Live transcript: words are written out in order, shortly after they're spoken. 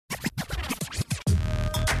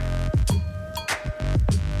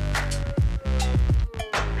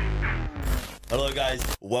Hello guys,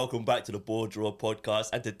 welcome back to the BoreDraw Podcast,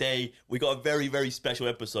 and today we got a very, very special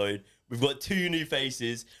episode. We've got two new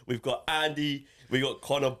faces. We've got Andy, we got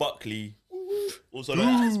Connor Buckley, also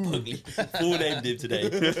known as Buckley, full named him today.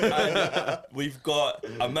 And we've got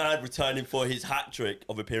a man returning for his hat trick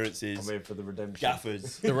of appearances. I'm here for the redemption.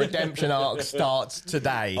 Gaffers. The redemption arc starts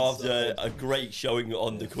today. After a great showing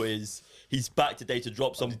on the quiz, he's back today to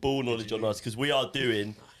drop some ball knowledge on us because we are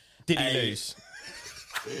doing... Did he lose?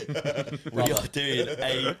 We are doing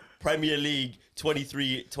a Premier League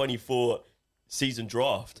 23-24 season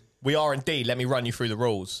draft. We are indeed. Let me run you through the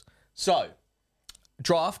rules. So,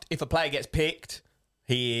 draft, if a player gets picked,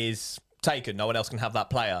 he is taken. No one else can have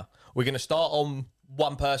that player. We're going to start on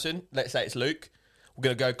one person. Let's say it's Luke. We're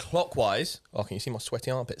going to go clockwise. Oh, can you see my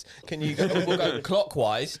sweaty armpits? We'll go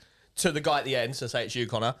clockwise to the guy at the end. So say it's you,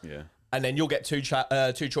 Connor. Yeah. And then you'll get two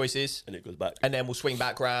choices. And it goes back. And then we'll swing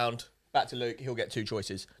back round. Back to Luke. He'll get two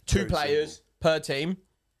choices. Two players per team.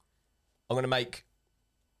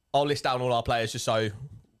 I'll list down all our players just so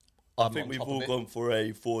I think we've all gone for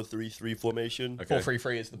a 4-3-3 formation. Okay.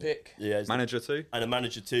 4-3-3 is the pick. Yeah, Manager too? and a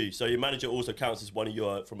manager too. So your manager also counts as one of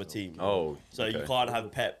your from a team. Oh, so you okay. can't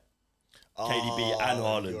have Pep, KDB, and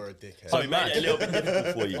Haaland. You're a dickhead. So we made it a little bit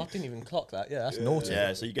difficult for you. I didn't even clock that. Yeah, that's naughty.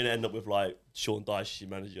 Yeah, so you're gonna end up with like Sean Dyche, your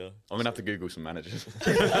manager. I'm going to have to Google some managers.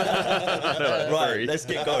 Right, let's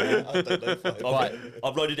get going. I don't know if I- Right.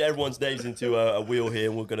 I've loaded everyone's names into a wheel here,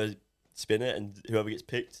 and we're gonna spin it, and whoever gets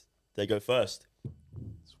picked, they go first.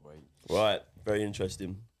 Sweet. Right, very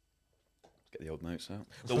interesting. Get the old notes out.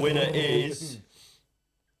 The winner is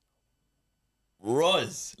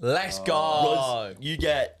Roz. Let's go. Roz, you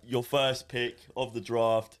get your first pick of the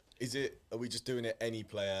draft. Are we just doing it any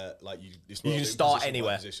player? Like you You can start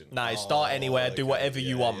anywhere. No, start anywhere. Do whatever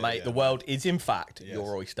you want, mate. The world is, in fact,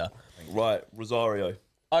 your oyster. Right, Rosario.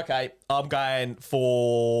 Okay, I'm going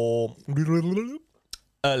for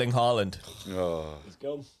Erling Haaland. Oh, He's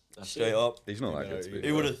gone. That's Straight it. up. he's not that good to be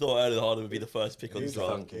Who would have thought Erling Haaland would be the first pick on the Who's draft?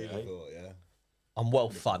 funky, eh? Yeah. I'm well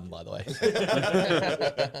fun, by the way.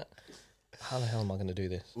 How the hell am I going to do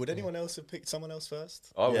this? Would anyone else have picked someone else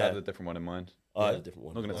first? I would Yeah. have a different one in mind. I had a different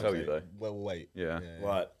I'm one. not going to tell you though. Well, we'll wait. Yeah.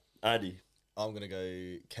 Right, Andy. I'm gonna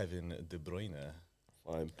go Kevin De Bruyne.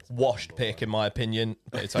 Fine. Washed pick, in my opinion,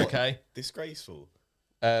 but it's okay. Disgraceful.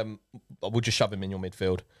 We'll just shove him in your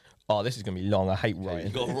midfield. Oh, this is going to be long. I hate You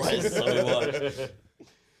writing. got right so much.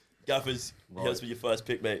 Gaffers, hit us with your first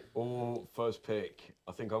pick, mate. Oh, first pick.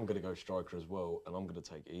 I think I'm going to go striker as well, and I'm going to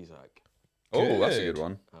take Isak Oh, that's a Good. good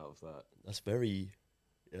one. out of that. That's very,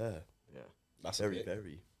 yeah, Yeah, That's very, a pick.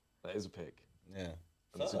 very. that is a pick. Yeah.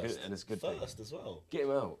 And it's a good pick. First as well. Get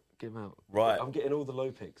him out. Get him out. Right. I'm getting all the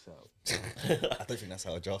low picks out. I don't think that's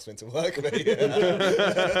how a draft's meant to work, mate.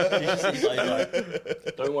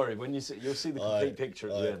 Don't worry. When you see, you'll see the complete picture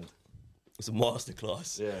at the end. It's a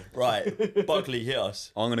masterclass. Yeah. Right, Buckley, hit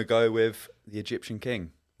us. I'm going to go with the Egyptian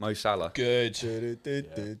king, Mo Salah. Good.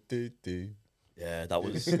 Yeah, that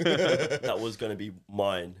was going to be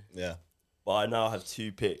mine, Yeah. but I now have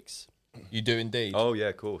two picks. You do indeed. Oh, yeah,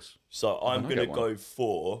 of course. So I'm I going to get go one.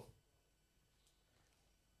 for...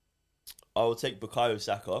 I will take Bukayo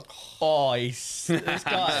Saka. Oh, this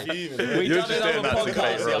guy. We You're done just it doing on a that to podcast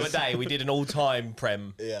Kate the Ross. other day. We did an all-time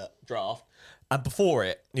Prem Yeah. draft. And before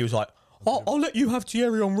it, he was like, I'll let you have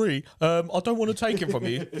Thierry Henry. I don't want to take him from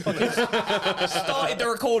you. Fucking started the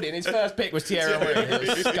recording. His first pick was Thierry Henry. He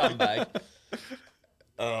was a scumbag.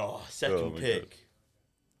 Oh, second Oh my pick. God.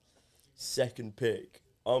 Second pick.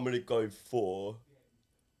 I'm going to go for...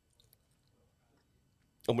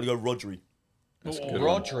 I'm going to go Rodri. That's a good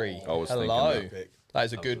one. Rodri. I was thinking Hello. that Pick. That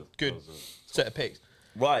is a good set of picks.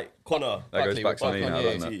 Right, Connor. That goes Buckley, back to we're me back now, on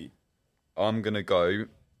you. doesn't it? I'm going to go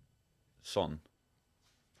Son,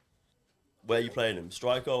 Where are you playing him?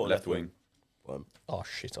 Striker or left wing. Fine. Oh,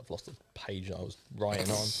 shit. I've lost the page I was writing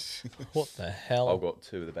on. What the hell? I've got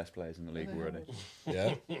two of the best players in the league already.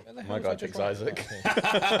 Yeah. My guy picks Isaac.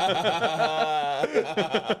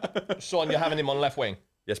 Son, you're having him on left wing.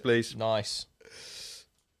 Yes, please. Nice.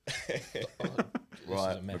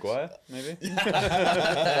 Right. Maguire, maybe?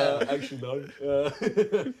 Actually, no.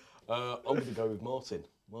 I'm going to go with Martin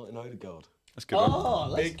Odegaard. That's a good one. Oh,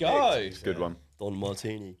 let's go. It's a good one. Don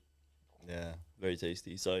Martini. Yeah. Very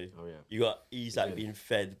tasty. So Oh, yeah. you got Isak being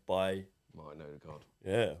fed by, Martin Odegaard.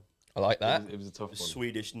 yeah, I like that. It was a tough the one.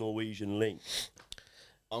 Swedish-Norwegian link.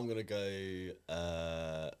 I'm gonna go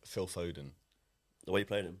Phil Foden, The way you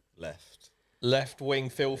playing him. left. Left wing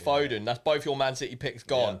Phil Foden. That's both your Man City picks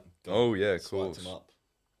gone. Yeah, Oh, yeah, of swiped course. him up.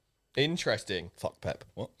 Interesting. Fuck Pep.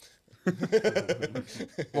 What?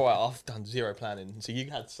 Right, I've done zero planning. So you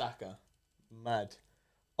had Saka. Mad.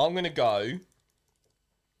 I'm going to go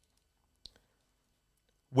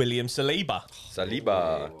William Saliba.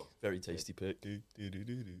 Saliba. Very tasty pick. You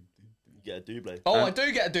get a double. Oh, I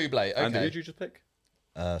do get a double. Okay. And who did you just pick?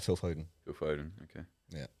 Phil Foden. Phil Foden. Okay.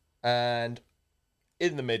 Yeah. And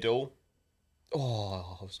in the middle, I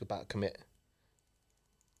was about to commit.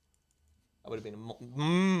 That would have been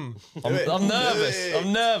I'm nervous.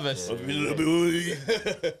 I'm nervous. Doing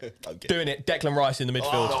it. Declan Rice in the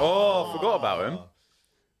midfield. Oh, I forgot about him.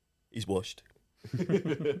 He's washed.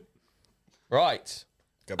 Right.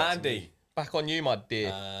 Go back to Andy, me. back on you, my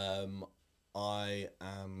dear. I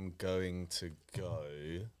am going to go.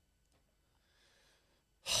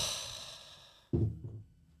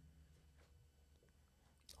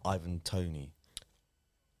 Ivan Toney.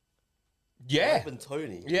 Yeah. Ivan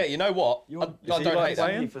Toney. Yeah, you know what? I don't hate that.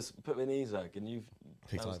 Thank you for putting Isaac, and you've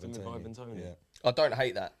Picked bounced him Ivan with Toney. Ivan Toney. Yeah. I don't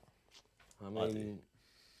hate that. I mean,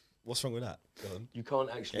 What's wrong with that? Go on. you can't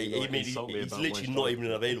actually insult me He's about literally my not strike.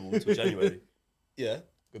 even available until January. Yeah.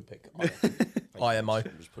 Good pick. IMO.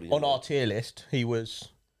 Just putting On it our tier list, he was...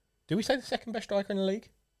 Did we say the second best striker in the league?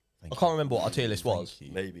 I can't remember what our tier list was. Thank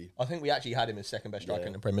you. Maybe. I think we actually had him as second best striker Yeah.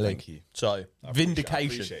 in the Premier League. Thank you. So,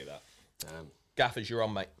 vindication. Appreciate that. Gaffers, you're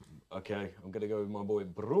on, mate. Okay, I'm going to go with my boy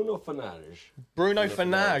Bruno Fernandes. Bruno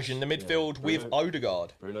Fernandes in the midfield Yeah. with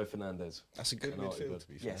Odegaard. Bruno Fernandes. That's a good midfield, to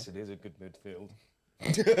be fair. Yes, it is a good midfield.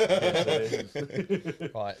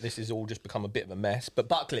 Right, this has all just become a bit of a mess. But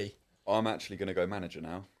Buckley, I'm actually going to go manager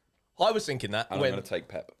now. I was thinking that. And I'm going to take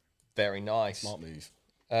Pep. Very nice. Smart move.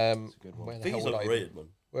 good one. Where I the think hell he's would I even, overrated, man.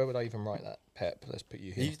 where would I even write that? Pep, let's put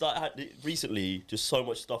you here. He's recently, just so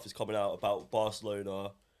much stuff is coming out about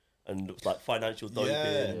Barcelona and like financial doping.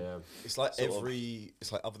 Yeah. It's like Sort of.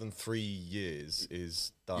 it's like other than 3 years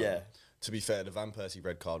is done. Yeah. To be fair, the Van Persie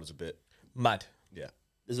red card was a bit, Mad. yeah.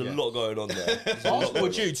 There's a lot going on there. There's a lot Arsenal were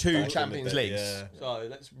going due 2 Back Champions in the day, Leagues. yeah. So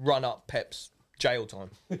let's run up Pep's jail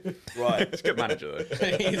time. on. Right. It's a good manager,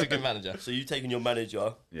 though. He's a good manager. So you've taken your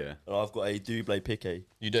manager, Yeah. and I've got a double pique.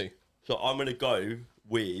 You do. So I'm going to go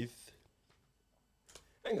with...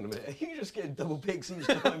 Hang on a minute, are you just getting double picks each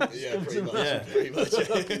time? Yeah, pretty much. Yeah. Pretty much.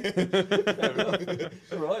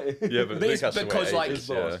 All right. Yeah, but This- Luke has to because, wait like- ages,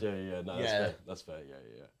 Yeah, yeah. no, Yeah. that's fair,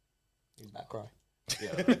 He's back right.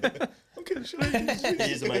 yeah. He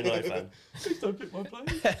is a Man United fan. Please don't pick my play.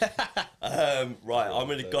 Right, I'm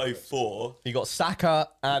going to go for... You got Saka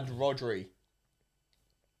and Rodri.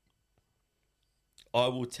 I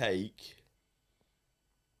will take...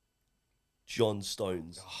 John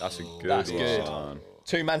Stones. That's a good That's one. good.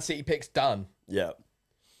 2 Man City picks done. Yeah.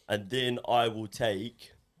 And then I will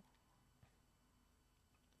take...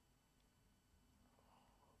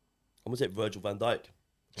 I'm going to take Virgil van Dijk.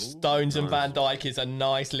 Stones and Van Dijk is a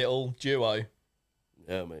nice little duo.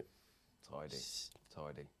 Yeah, mate. Tidy.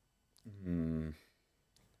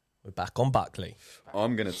 We're back on Buckley.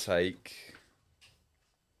 I'm going to take...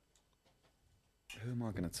 Who am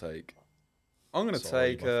I going to take? I'm going to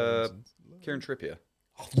take Kieran Trippier.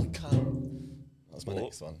 Oh, you can't. That's my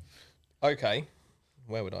next one. Okay.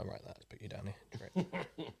 Where would I write that? Let's put you down here.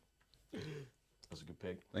 That's a good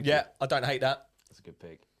pick. Thank Yeah, you. I don't hate that. That's a good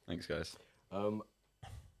pick. Thanks, guys. I'm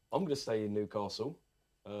going to stay in Newcastle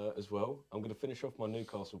as well. I'm going to finish off my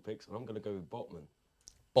Newcastle picks, and I'm going to go with Botman.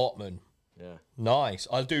 Botman. Yeah, Nice.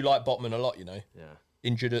 I do like Botman a lot, you know. yeah.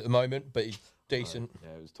 Injured at the moment, but he's decent.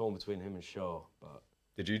 Yeah, it was torn between him and Shaw, but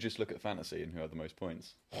Did you just look at fantasy and who had the most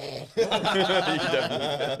points? I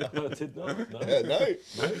did not.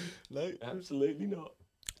 No, absolutely not.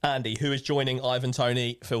 Andy, who is joining Ivan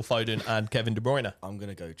Toney, Phil Foden, and Kevin De Bruyne? I'm going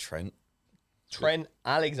to go Trent. Trent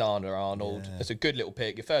Alexander-Arnold. Yeah. That's a good little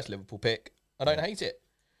pick. Your first Liverpool pick. I don't hate it.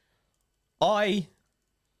 I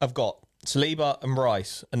have got Saliba and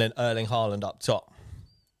Rice, and then Erling Haaland up top.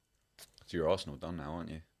 So you're Arsenal done now, aren't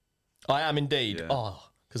you? I am indeed. Yeah. Oh,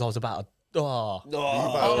 because I was about to... Oh,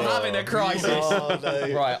 Oh, I'm having a crisis.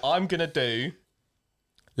 Right, I'm going to do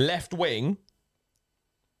left wing.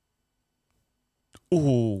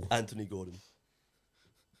 Ooh, Anthony Gordon.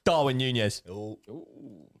 Darwin Nunez. Oh,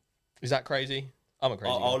 Is that crazy? I'm a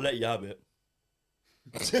crazy I'll guy. let you have it.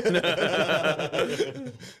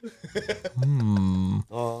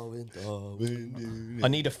 Darwin. I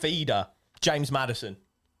need a feeder. James Maddison.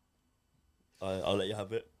 I'll let you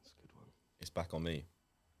have it. it's back on me.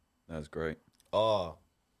 That was great. Oh,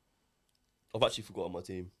 I've actually forgotten my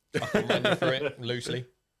team. I can run you through it loosely.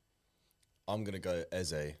 I'm going to go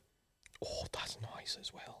Eze. Oh, that's nice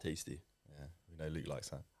as well. Tasty. Yeah, we know Luke likes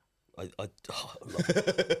that. I love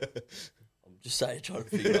it. I'm just saying, trying to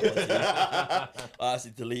figure out my team. I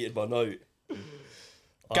actually deleted my note.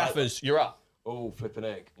 Gaffers, you're up. Oh, flipping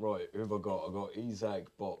heck. Right, who have I got? I got Isaac,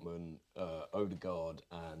 Botman, Odegaard,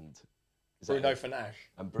 and Bruno Fernandes.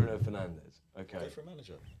 And Bruno Fernandes. Okay. Go for a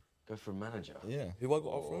manager. Go for a manager. Yeah. Who I got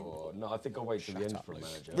up front? Oh, no, I think I'll wait till the end for a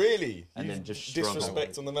manager. Really? And You then just struggle.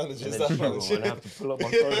 disrespect on the managers And that then struggle much. and have to pull up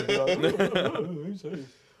my phone and be like, who's who?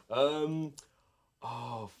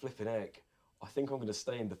 Oh, flipping heck. I think I'm going to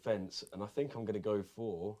stay in defence, and I think I'm going to go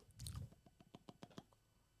for...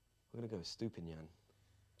 I'm going to go with Stupinian.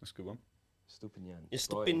 That's a good one. Stupinian. It's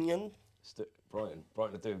Stupinian. Brighton.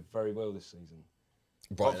 Brighton are doing very well this season.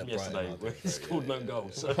 Brighton, Apart from yesterday, where he scored no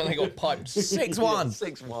goals. And they got piped 6-1.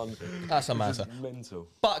 6-1. That's a matter. Mental.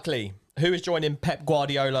 Buckley, who is joining Pep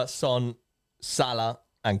Guardiola, Son, Salah,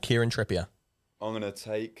 and Kieran Trippier? I'm going to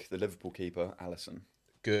take the Liverpool keeper, Alisson.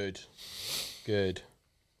 Good.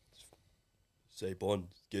 Say Bon.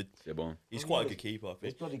 Good. Yeah, bon. He's quite a good keeper, I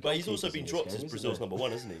There's bloody think. But he's also goalkeepers been in this dropped game, as isn't Brazil's there? number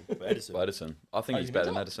 1, isn't he? For Edison. For Edison. I think he's he's better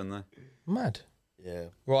been than Edison, though. Mad. Yeah.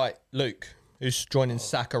 Right, Luke, who's joining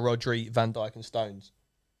Saka, Rodri, Van Dijk, and Stones?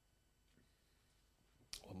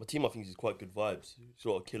 Well, my team, I think, is quite good vibes. There's a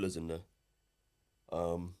lot of killers in there.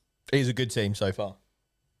 He's a good team so far.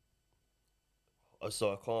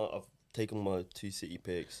 So I've taken my 2 City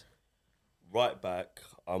picks. Right back,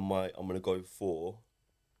 I'm gonna go for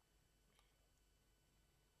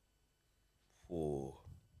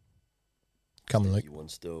Come on, Luke. one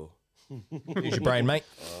still. Use your brain, mate.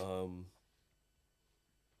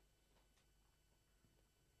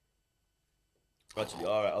 Actually,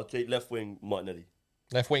 all right, I'll take left wing Martinelli.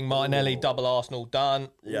 Left wing Martinelli, double Arsenal, done.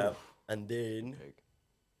 Yeah, and then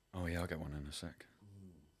Oh, yeah, I'll get one in a sec.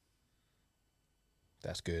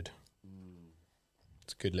 That's good.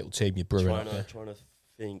 It's a good little team you're brewing up there. trying to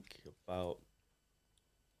think about.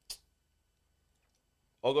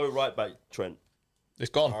 I'll go right back Trent. It's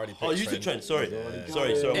gone. I already Oh, picked you took Trent. Sorry, Yeah.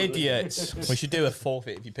 sorry. Idiots. We should do a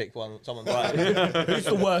forfeit if you pick someone. Right. Who's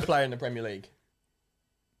the worst player in the Premier League?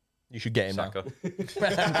 You should get him Saka.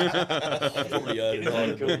 Probably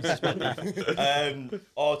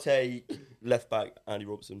I'll take left back Andy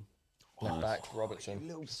Robertson. Left back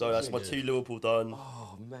Robertson. So that's my 2 Liverpool done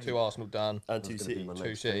Oh, mate. 2 Arsenal done. and 2 That's gonna be City. my 2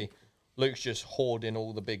 next City. pick. Luke's just hoarding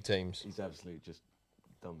all the big teams. He's absolutely just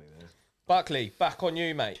done me there. Buckley, back on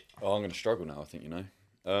you, mate. Oh, I'm going to struggle now, I think, you know.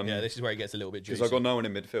 Yeah, this is where it gets a little bit Because juicy. I've got no one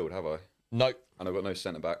in midfield, have I? Nope. And I've got no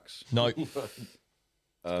centre-backs. Nope. Be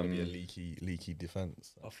a leaky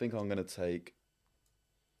defence. I think I'm going to take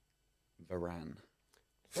Varane.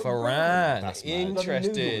 Varane. That's mad. Noodle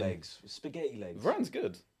Interesting. legs, spaghetti legs. Varane's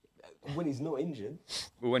good. When he's not injured.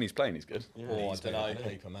 Well, when he's playing, he's good. Yeah. Oh, I don't know.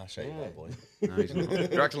 Paper mache, that boy. No, he's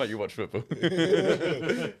not. You're acting like you watch football.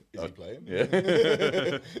 Is he playing?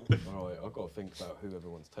 Yeah. All right, I've got to think about who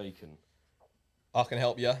everyone's taken. I can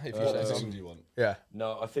help you if you say Who so. do you want? Yeah.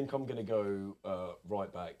 No, I think I'm going to go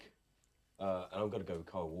right back, and I'm going to go with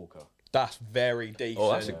Kyle Walker. That's very decent.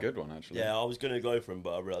 Oh, that's a good one, actually. Yeah, I was gonna go for him,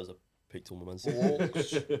 but I realised I picked all my Man City.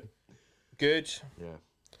 Walks. Good. Yeah.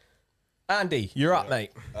 Andy, you're up,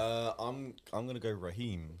 mate. I'm gonna go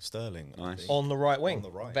Raheem Sterling. I Nice. think. On the right wing. On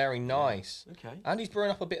the right. Very nice. Okay. Andy's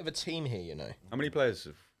brewing up a bit of a team here, you know. How many players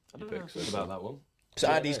have I you don't know how picked? to think about that one. So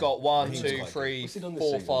Andy's got 1, Raheem's 2, quite 3, What's he done this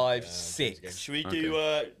 4, season? 5, Games 6. Should we do,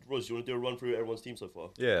 Roz, you want to do a run through everyone's team so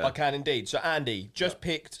far? Yeah. I can indeed. So Andy just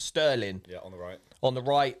picked Sterling Yeah, on the right. on the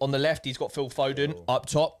right. On the left, he's got Phil Foden. Oh. Up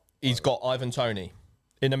top, he's got Ivan Toney.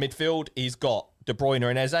 In the midfield, he's got De Bruyne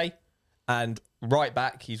and Eze. And right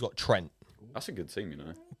back, he's got Trent. That's a good team, you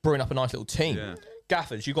know. Brewing up a nice little team. Yeah.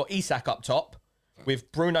 Gaffers, you've got Isak up top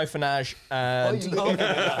with Bruno Fernandes and... It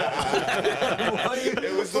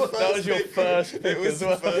was the first. That was your first pick. It was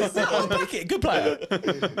the first. I'll back it. Good player.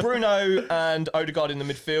 Bruno and Odegaard in the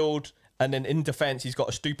midfield. And then in defence, he's got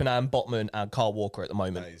a Stupinan, Botman and Carl Walker at the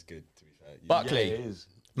moment. That is good, to be fair. Buckley, Yeah, it is.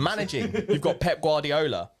 managing, you've got Pep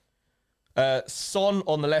Guardiola. Son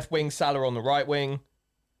on the left wing, Salah on the right wing.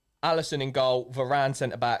 Alisson in goal, Varane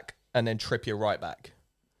centre-back, and then Trippier right back.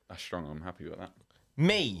 That's strong. I'm happy with that.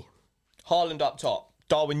 Me, Haaland up top,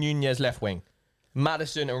 Darwin Nunez left wing,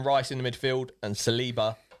 Maddison and Rice in the midfield, and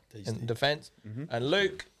Saliba in defence. And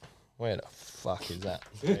Luke, where the fuck is that?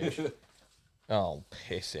 Oh,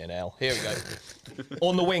 pissing hell. Here we go.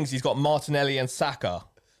 On the wings, he's got Martinelli and Saka.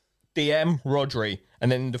 DM, Rodri.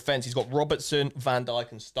 And then in defence, he's got Robertson, Van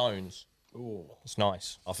Dijk, and Stones. Ooh. It's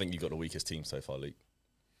nice. I think you've got the weakest team so far, Luke.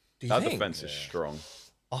 Do you That think? defence is strong.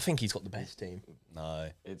 I think he's got the best team. No.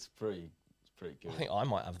 It's pretty good. I think I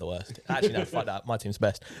might have the worst. Actually, no, fuck that. My team's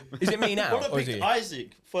best. Is it me now? What Or I is picked it?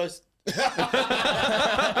 Isaac first.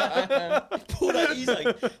 Pulled out Isaac,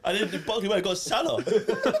 and then the Buckley went and got Salah.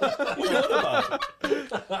 What are you on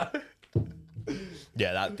about?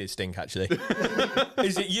 Yeah, that did stink, actually.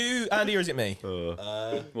 Is it you, Andy, or is it me?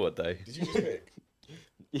 What a day. Did you just pick?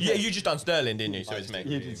 Yeah, you just done Sterling, didn't you? So it's me.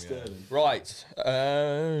 You did Sterling. Right.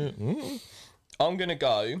 I'm going to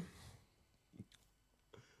go.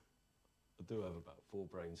 I do have about 4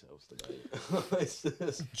 brain cells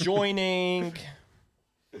today. Joining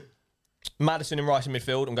Madison and Rice in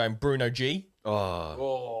midfield, I'm going Bruno G.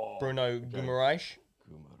 Oh, Bruno Guimaraes.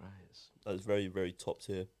 That's very, very top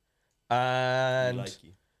tier. And Like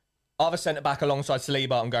you. other centre-back alongside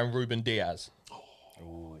Saliba, I'm going Ruben Diaz.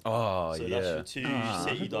 Oh, So yeah. that's your 2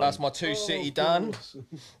 City done. That's my 2 City done.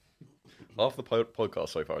 Half the podcast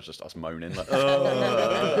so far is just us moaning. Like,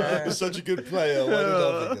 He's such a good player. Why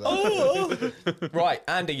did I think of that? Right,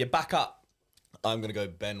 Andy, you're back up. I'm going to go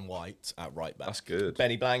Ben White at right back. that's good.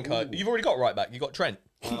 Benny Blanco. You've already got right back. You got Trent.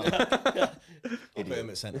 I'll put him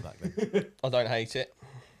at centre back then. I don't hate it.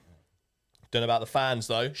 Don't know about the fans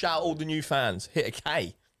though. Shout out all the new fans. Hit a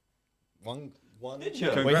K. One. Did you?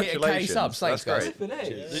 We hit a K subs. Thanks, That's guys.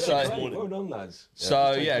 great. So- Well done, lads.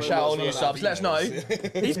 So yeah, Just shout out all take new one subs. Let us know.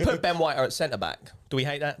 videos. He's put Ben White at centre back. Do we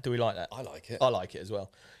hate that? Do we like that? I like it. I like it as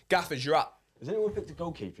well. Gaffers, you're up. Has anyone picked a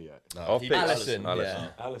goalkeeper yet? I'll He pick Alisson, Yeah.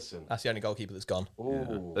 Alisson. That's the only goalkeeper that's gone.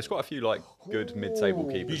 Ooh. There's quite a few like good mid-table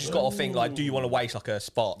You keepers. just got to think like, do you want to waste like a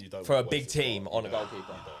spot You don't for a wanna big waste a team spot. on a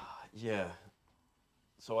goalkeeper? Yeah.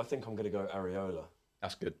 So I think I'm going to go Areola.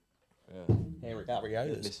 That's good. Yeah. Henrik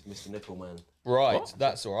Arriola's. Mr. Nippleman. Right,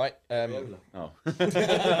 that's all right. Oh, So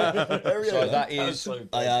that That's is so bad.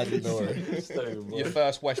 I had no. So your bad.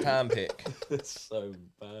 first West Ham pick. That's so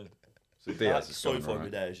bad. so Diaz That's is so gone, far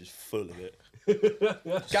right? there is just full of it.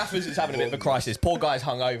 Gaffers is having a bit of a crisis. Poor guy's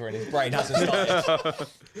hungover and his brain hasn't started.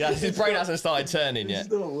 Yeah, his brain hasn't started turning yet.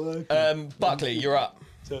 It's not working. Buckley, you're up.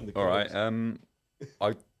 Turn the All right. colours.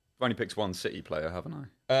 I've only picked one City player, haven't I?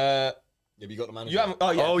 Yeah, but you got the manager. You haven't. Oh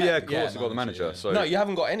yeah. Oh yeah, Pep, of course. I've got the manager. yeah. So No, you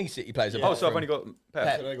haven't got any City players. oh, apart so I've from only got Pep.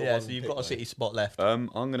 Pep. only got Yeah, one so you've pick, got a though. City spot left. I'm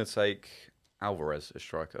gonna take Alvarez as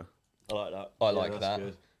striker. I like that. I Yeah, like that's that.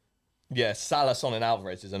 good. Yeah, Salah, Son, and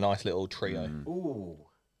Alvarez is a nice little trio. Ooh.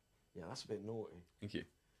 Yeah, that's a bit naughty. Thank you.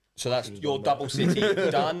 So that's your double City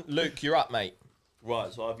done. Luke, you're up, mate.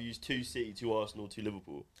 Right, so I've used 2 City, 2 Arsenal, 2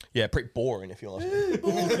 Liverpool. Yeah, pretty boring if you ask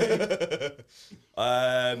me.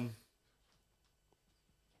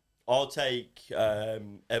 I'll take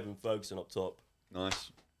Evan Ferguson up top.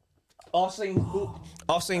 Nice. I've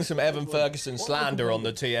seen some Evan Ferguson slander on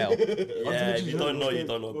the TL. Yeah, if you don't know, you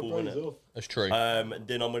don't know ball, innit? That's true. And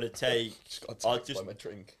then I'm gonna take. I'll just. my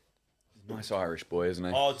drink. Nice Irish boy, isn't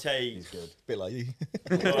he? I'll take. Bit like you.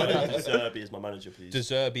 Zerbi as my manager, please. De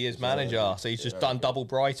Zerbi is manager, so he's just done double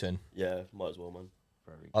Brighton. Yeah, might as well, man.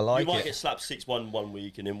 I You like might it. get slapped 6-1 one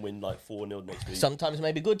week and then win like 4-0 next week. Sometimes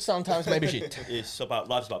maybe good, sometimes maybe shit. It's about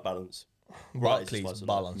life's about balance. Right, is please, just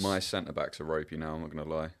balance. My centre backs are ropey now. I'm not gonna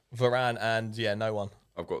lie. Varane and yeah, no one.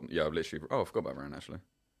 I've literally. Oh, I forgot about Varane actually.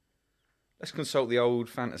 Let's consult the old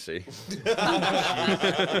fantasy. He's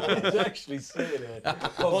actually sitting there.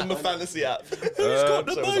 On the fantasy app.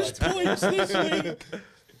 The most points this week.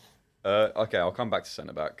 Okay, I'll come back to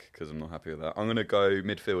centre back because I'm not happy with that. I'm gonna go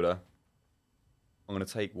midfielder. I'm gonna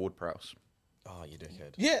take Ward Prowse. Oh, you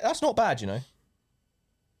dickhead. Yeah, that's not bad, you know.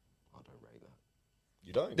 I don't rate that.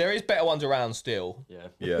 You don't? There is better ones around still. Yeah.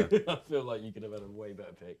 Yeah. I feel like you could have had a way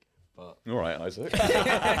better pick. But All right, Isaac.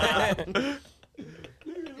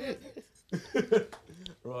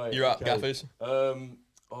 right. You're up, okay. Gaffers.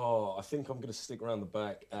 I think I'm gonna stick around the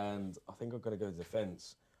back and I think I'm gonna go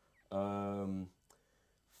defence.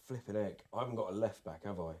 Flipping heck. I haven't got a left back,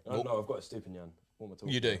 have I? Oh, no, I've got a Stupinian. What am I talking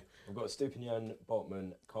You do. about? I've got a Stupinian,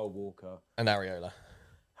 Botman, Kyle Walker. And Ariola.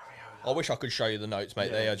 I wish I could show you the notes,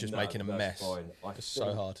 mate. They Yeah, are just no, making a that's mess. fine. It's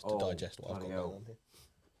so hard to digest what I've got bloody going hell. on here.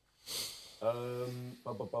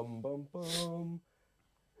 Bum.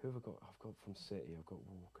 Who have I got? I've got from City. I've got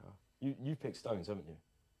Walker. You picked Stones, haven't you?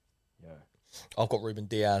 Yeah. I've got Ruben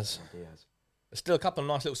Diaz. Diaz. There's still a couple of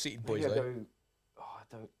nice little seated boys, Maybe I though. go. Oh, I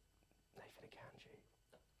don't. Nathan Akanji.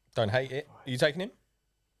 Don't hate it. Are you taking him?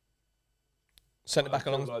 Centre back I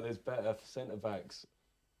feel along. like there's better centre backs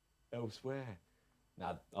elsewhere.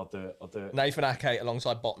 Nah, I'll do it. Nathan Ake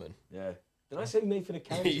alongside Botman. Yeah. Did I say Nathan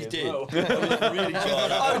Akanji? You as did. well? Really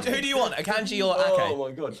trying. Oh, who do you want? Akanji or Oh Ake?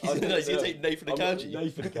 my god! No, so you take Nathan Akanji?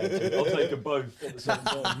 Nathan Akanji. I'll take them both at the same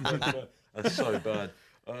time. That's so bad.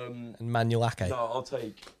 And Manuel Ake. No, I'll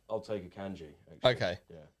take Akanji. Actually. Okay.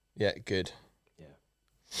 Yeah. Yeah, good. Yeah.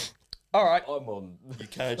 All right. I'm on. You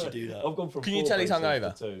can actually do that. I've gone from. Can you 4 tell he's brain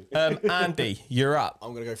hungover? cells to 2. Andy, you're up.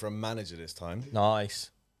 I'm going to go for a manager this time. Nice.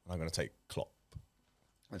 I'm going to take Klopp.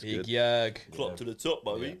 That's Big good. Jurg. Klopp to the top,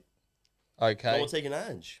 baby. Okay. I'm taking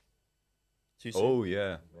Ange. Too soon. Oh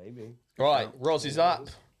yeah. Maybe. Right, Roz is up.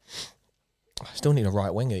 I still need a right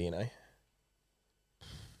winger, you know.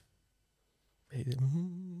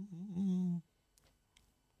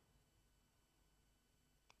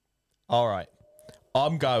 All right.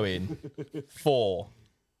 I'm going for.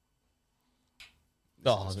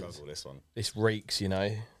 Oh, Struggle this one. this reeks, you know.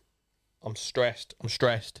 I'm stressed.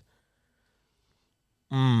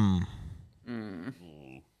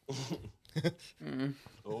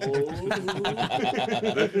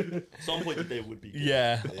 Some point today would be good.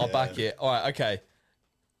 Yeah, I'll back it. All right, okay.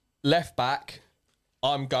 Left back,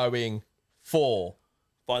 I'm going for.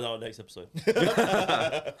 Find out next episode.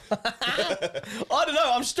 I don't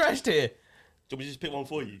know. I'm stressed here. Do you want me to just pick one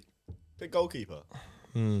for you? Pick goalkeeper.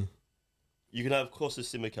 You can have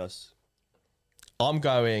Kostas Tsimikas. I'm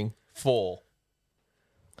going for.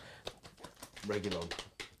 Regulon.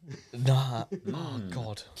 Nah. Oh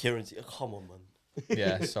God. Kieran, come on, man.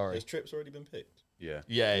 Yeah. Sorry. Has Trips already been picked? Yeah.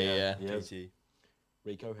 Yeah. JT.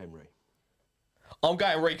 Rico Henry. I'm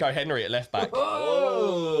going Rico Henry at left back.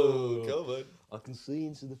 Oh, covered. I can see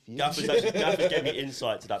into the future. Gaffers gave me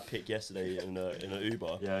insight to that pick yesterday in an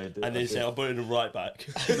Uber. Yeah, he did. And then said, I'll put it in right back.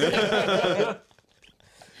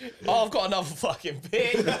 Oh, I've got another fucking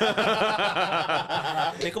pick. Pick up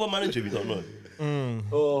a manager if you don't know.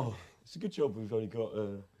 Oh, it's a good job we've only got.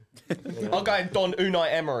 I'm going Don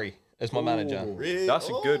Unai Emery as my manager. Really? That's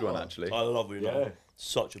a good one, actually. I love Unai. Yeah.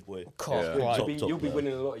 Such a boy. God, Yeah. right. You'll be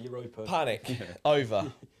winning a lot of Europa. Panic.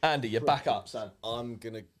 Over. Andy, you're back up, son. I'm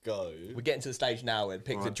gonna go. We're getting to the stage now where the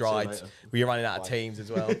picks are Right, see you dried. later. We're running out of teams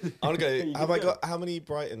as well. I'm gonna go. Have I got how many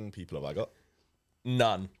Brighton people have I got?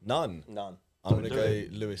 None. None. I'm gonna go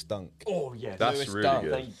Lewis Dunk. Oh, yeah. That's Lewis really Dunk.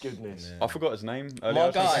 good. Thank goodness. I forgot his name. My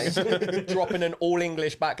earlier. guy's dropping an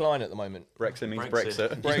all-English back line at the moment. Brexit means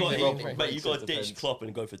Brexit. Brexit. But you've got to Brexit ditch defence. Klopp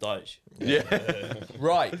and go for Dyche. Yeah.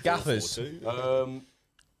 Right, Gaffers. 4-2.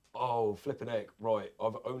 Oh, flipping heck. Right.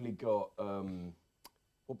 I've only got.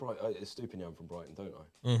 It's Stupinian from Brighton, don't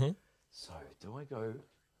I? Mm-hmm. So, do I go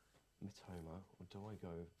Mitoma or do I go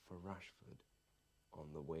for Rashford on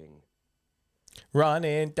the wing?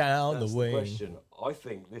 Running down That's the wing. question. I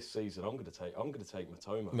think this season I'm going to take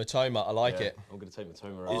Mitoma. Matoma, I like Yeah, it. I'm going to take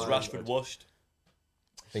Mitoma. Is over Rashford washed?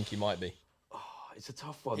 I think he might be. It's a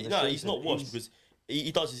tough one. this No, he's season. not washed because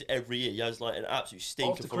he does this every year. He has like an absolute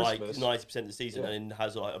stinker After for like Christmas, 90% of the season yeah. and then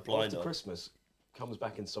has like a After blinder. Christmas comes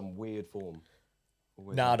back in some weird form.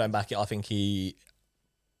 Always No, I don't back it. I think he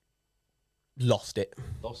lost it.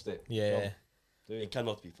 lost it. Yeah. It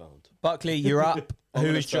cannot be found. Buckley, you're up. I'm Who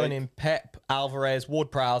gonna is joining Pep, Alvarez,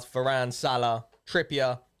 Ward-Prowse, Varane, Salah,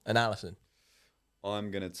 Trippier, and Alisson?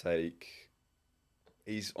 I'm going to take.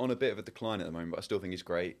 He's on a bit of a decline at the moment, but I still think he's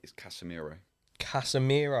great. It's Casemiro.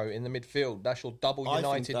 Casemiro in the midfield. That's your double I think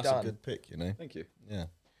United that's done. a good pick. You know. Thank you. Yeah.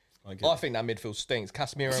 I think that midfield stinks.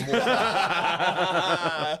 Casemiro and Ward-Prowse.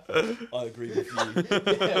 I agree with you.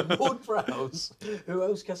 Yeah, Ward-Prowse. Who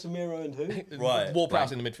else? Casemiro and who? Right.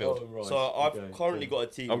 Ward-Prowse in the midfield. Oh, right. So I've Okay, currently cool. got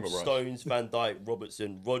a team I've of got Rice. Stones, Van Dijk,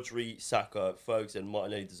 Robertson, Rodri, Saka, Ferguson,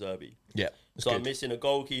 Martinelli, De Zerbi. Yeah, that's So I'm good. missing a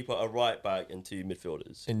goalkeeper, a right back, and two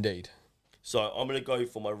midfielders. Indeed. So I'm going to go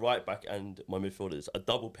for my right back and my midfielders, a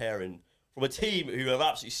double pairing from a team who have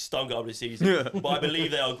absolutely stunk up this season, but I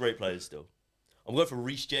believe they are great players still. I'm going for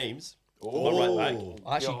Reece James for my right back.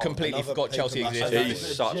 I actually God, completely another forgot Chelsea paper mache. existed.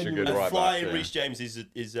 He's such a good And right flying back. Reece James is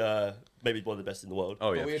maybe one of the best in the world.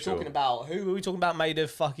 Oh, yeah. But we were for sure. talking about, who were we talking about made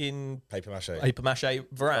of fucking Paper mache. paper mache?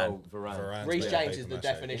 Varane. Oh, Varane. Varane's Reece made of James is paper the mache.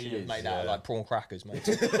 definition He of is, made out of yeah. like prawn crackers, mate.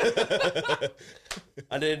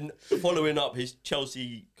 And then following up his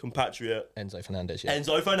Chelsea compatriot, Enzo Fernandez, yeah.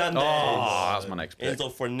 Enzo Fernandez. Oh, that's my next pick.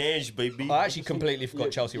 Enzo Fernandez, baby. I actually completely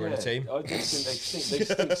forgot Chelsea were in the team. I just think they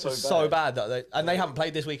stink so bad. So bad that they haven't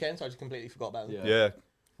played this weekend, so I just completely forgot about them. Yeah. Yeah.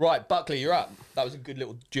 Right, Buckley, you're up. That was a good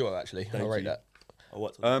little duo, actually. I'll rate you. that. I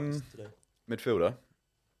worked on this today. Midfielder.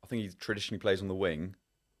 I think he traditionally plays on the wing.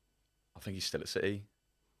 I think he's still at City.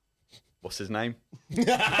 What's his name? The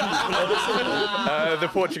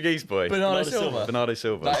Portuguese boy. Bernardo Silva. Bernardo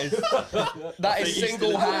Silva. That is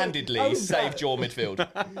single-handedly saved your midfield.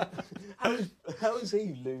 How is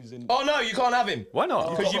he losing? Oh no, you can't have him Why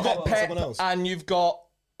not? because you've got Pep someone else. and you've got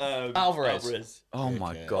Alvarez. Oh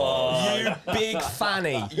my Okay. god. You big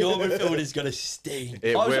fanny. Your midfield is going to stink.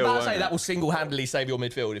 It I was will, about to won't say it? that will single-handedly save your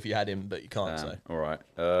midfield if you had him, but you can't. So All right.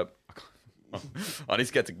 I need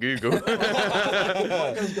to get to Google.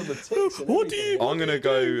 What do you? I'm gonna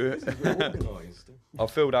go. Organised.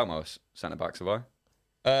 I've filled out my centre backs, have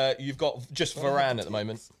I? you've got just Varane at the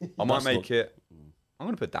moment. I might That's make not- it. I'm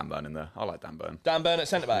gonna put Dan Burn in there. I like Dan Burn. Dan Burn at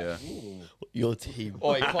centre back. Yeah. Your team.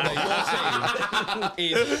 Oi, Connor, your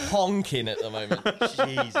team is honking at the moment,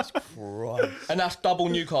 Jesus Christ. and that's double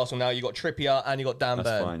Newcastle now. You got Trippier and you got Dan That's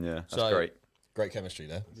Burn. fine. Yeah. That's So, great. Great chemistry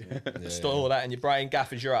there. Yeah, Store all that in your brain.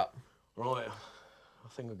 Gaffers, you're up. Right. I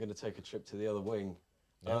think I'm going to take a trip to the other wing.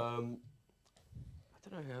 I don't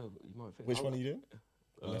don't know how you might think. Which one are you doing?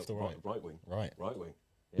 Left or right? Right wing. Right. Right wing.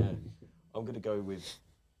 Yeah. I'm going to go with.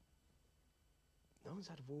 No one's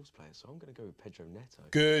had a Wolves player, so I'm going to go with Pedro Neto.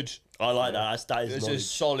 Good. I like that. That is It's a knowledge.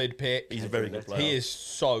 solid pick. He's a very good player. He is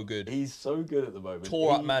so good. He's so good at the moment.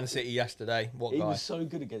 Tore up Man City yesterday. What He guy? was so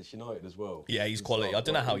good against United as well. Yeah, he's quality. I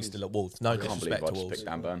don't know how he's still at Wolves. No I can't believe disrespect I to just Wolves. picked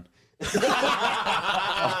Dan Burn.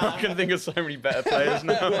 I can think of so many better players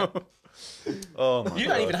now. Oh my You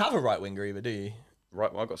God. don't even have a right winger either, do you?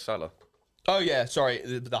 Right, well, I got Salah. Oh yeah, sorry.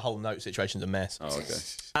 The whole note situation's a mess. Oh, okay.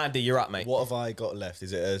 Andy, you're up, mate. What have I got left?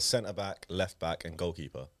 Is it a centre back, left back, and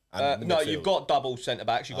goalkeeper? No, you've got double centre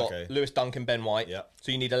backs. You've got Okay. Lewis Duncan, Ben White. Yep.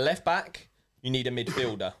 So you need a left back. You need a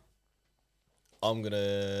midfielder I'm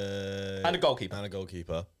gonna and a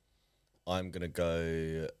goalkeeper. I'm gonna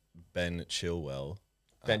go Ben Chilwell.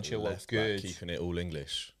 Ben at Chilwell, left back, good. keeping it all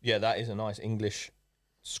English. Yeah, that is a nice English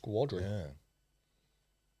squadron.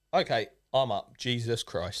 Yeah. Okay, I'm up. Jesus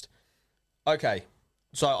Christ. Okay,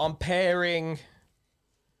 so I'm pairing.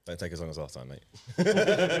 Don't take as long as last time, mate.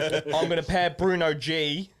 I'm going to pair Bruno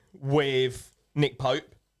G with Nick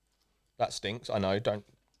Pope. That stinks. I know. Don't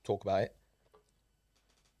talk about it.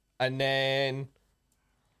 And then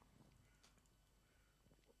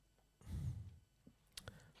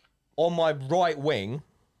on my right wing,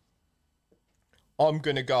 I'm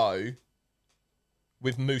going to go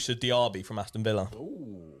with Moussa Diaby from Aston Villa.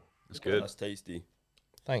 Ooh. It's good. That's tasty.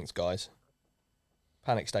 Thanks, guys.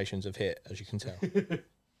 Panic stations have hit, as you can tell.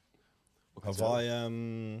 Have I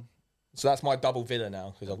So that's my double Villa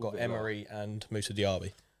now, because I've got Villa. Emery and Moussa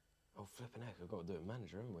Diaby. Oh, flipping heck. I've got to do a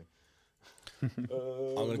manager, haven't we?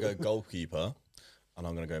 I'm gonna go goalkeeper, and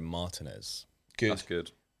I'm gonna go Martinez. Good. That's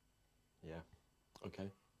good. Yeah.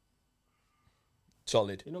 Okay.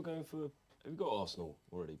 Solid. You're not going for. Have you got Arsenal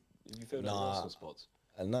already? Have you filled out Nah. Arsenal spots?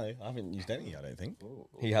 No, I haven't used any. I don't think. Oh,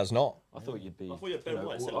 He has not. I thought you'd be. I thought you had Ben White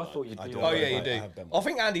well, centre I back. thought you'd I be. do. Oh, on- yeah, you I do. have Ben I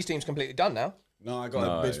think Andy's team's completely done now. No, I got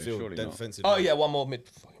No, a midfield surely not. defensive. Oh, yeah, one more mid.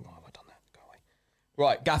 Fucking why have I done that? Go away.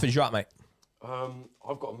 Right, Gaffers, you're up, mate.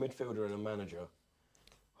 I've got a midfielder and a manager.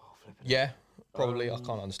 Oh, flipping. Yeah, probably. I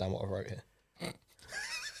can't understand what I wrote here.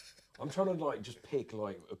 I'm trying to like just pick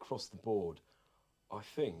like across the board. I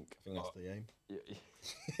think. I think that's the aim.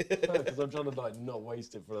 Because I'm trying to like not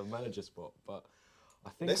waste it for a manager spot, but I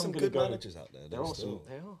think There's I'm some going to good go. managers out there. There though, are some. still.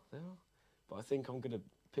 They are. But I think I'm going to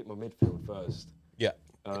pick my midfield first. Yeah,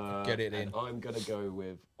 Get it in. I'm going to go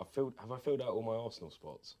with. Have I filled out all my Arsenal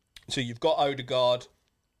spots? So you've got Odegaard,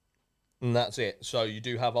 and that's it. So you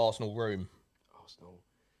do have Arsenal room. Arsenal.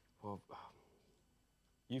 Well,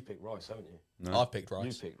 you've picked Rice, haven't you? No. I've picked You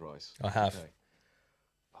Rice. picked Rice. I have. Okay.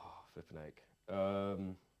 Oh, flipping egg.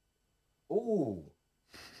 Ooh.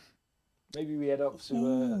 Maybe we head up to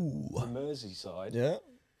the Merseyside. Yeah.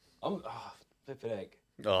 Flipping egg.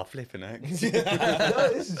 Oh, flipping heck.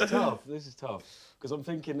 No, this is tough. Because I'm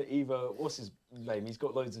thinking either, what's his name? He's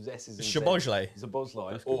got loads of S's and Z's. Szoboszlai.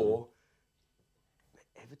 Szoboszlai. Or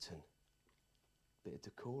Everton. Bit of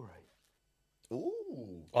Decore.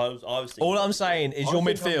 Ooh. I was thinking. All I'm saying is your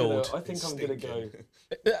midfield. I think I'm going to go.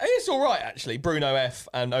 It's all right, actually. Bruno F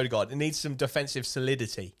and Odegaard. It needs some defensive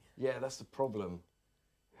solidity Yeah, that's the problem.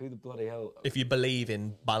 Who the bloody hell? if you believe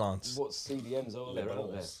in balance. What CDMs are there, aren't there?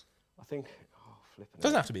 Liberals. I think. Oh, flipping.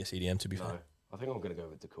 Doesn't have to be a CDM, to be No, fair. I think I'm going to go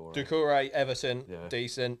with Decore. Doucouré, Everton, Yeah.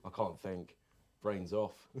 decent. I can't think. Brains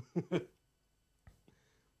off.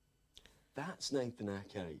 That's Nathan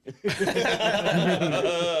Ake.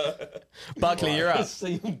 Buckley, you're I up.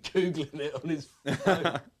 see him googling it on his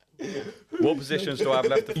phone. What positions do I have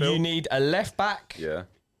left to fill? You need a left back, Yeah,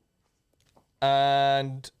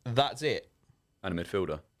 and that's it. and a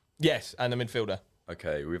midfielder. Yes, and a midfielder.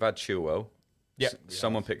 Okay, we've had Chilwell. Yep.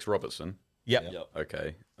 Someone picks Robertson. Yep. Yep.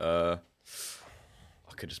 Okay. I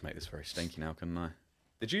could just make this very stinky now, couldn't I?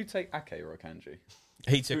 Did you take Ake or Akanji?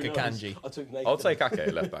 He took Who a knows? kanji. I took Nathan. I'll take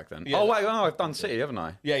Ake left back then. Yeah. Oh wait, no, I've done City, haven't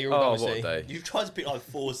I? Yeah, you're Oh, all what done a with day! You've tried to pick like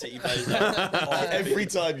 4 City players now. Every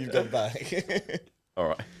time you've gone back. All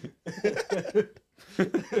right.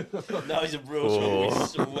 Now he's a real trouble. He's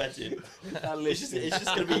sweating. That It's list just is-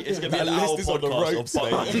 gonna be an That hour list is on the podcast ropes, of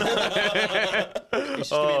Buckley. It's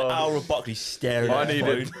just gonna be an hour of Buckley staring I at his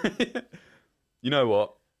phone. needed. You know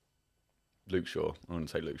what? Luke Shaw. I'm going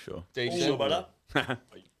to take Luke Shaw. You Decent. sure about that?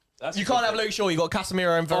 That's You can't have Luke Shaw. You got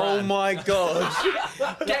Casemiro and Varane. Oh my god!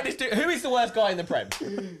 Get this dude. Who is the worst guy in the Prem?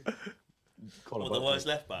 Colin What, the Buckley. worst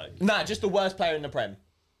left back? Nah, just the worst player in the Prem.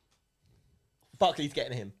 Buckley's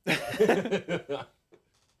getting him.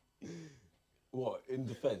 What in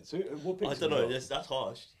defence? What I picks don't have we know. got? That's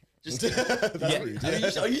harsh. Just, That's rude.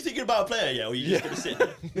 are you thinking about a player yet, or are you just gonna sit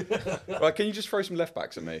there? Right, can you just throw some left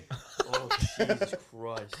backs at me? Oh Jesus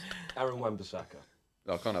Christ! Aaron Wan-Bissaka.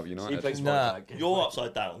 I can't have He United. plays Nah. right back. You're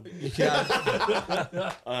upside down. You can have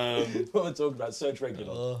What am I talking about? Search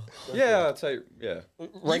regular. Yeah, I'd say, yeah.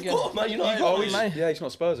 regular. You've got Man United. Oh, mate. mate. Yeah, he's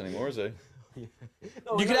not Spurs anymore, is he? No, You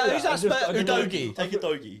I can know have, who's that I just- Spurs? I didn't know- Udogie. Take a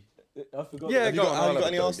doggy. I forgot. Yeah, Have you go got, on, have I'll you got have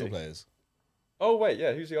any a Arsenal doggy. players? Oh, wait,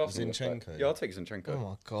 yeah, who's the Arsenal Zinchenko. left back? Yeah, I'll take Zinchenko. Oh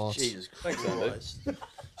my god. Jesus Thanks, Andy. Christ.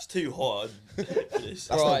 It's too hard. That's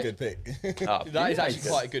Right. not a good pick. Ah, That is yeah, actually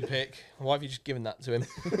quite a good pick. Why have you just given that to him?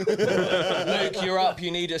 Luke, you're up. You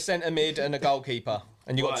need a centre mid and a goalkeeper.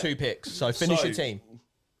 And you've got Right. 2 picks. So finish your So- team.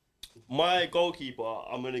 My goalkeeper,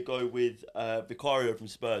 I'm going to go with Vicario from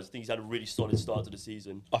Spurs. I think he's had a really solid start to the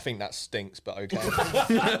season. I think that stinks, but okay.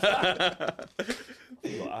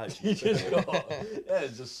 You just got. Yeah,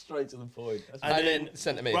 just straight to the point. That's And then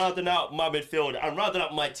centre mid. rounding out my midfield and rounding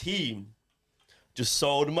out my team, just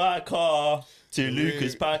sold my car to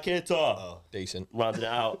Lucas Paqueta. Decent. Rounding it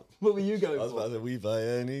out. what were you going I was about for? to say, we buy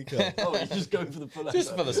any car. Oh, you're just going for the full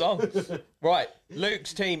Just for the song. Right.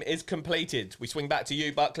 Luke's team is completed. We swing back to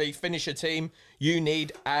you, Buckley. Finish your team. You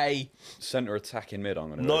need a... Centre attacking mid, I'm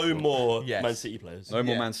going to No more Yes. Man City players. No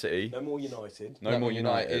more Yeah. Man City. No more United. No more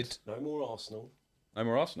United. No more Arsenal. No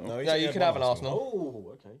more Arsenal. No, No, you can have an Arsenal.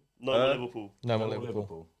 Oh, okay. No more Liverpool. No more No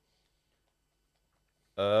Liverpool.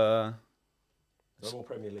 No more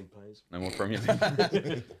Premier League players. No more Premier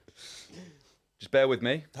League. Just bear with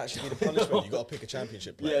me. That should be the punishment. You got to pick a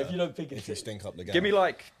championship player. Yeah, if you don't pick it, if you stink up the game.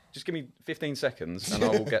 Just give me 15 seconds and I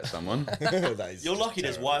will get someone. That is You're just lucky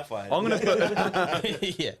there's terrible. Wi-Fi. I'm going to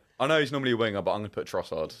put... Yeah. I know he's normally a winger, but I'm going to put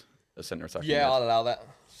Trossard as centre attacking Yeah, mid. I'll allow that.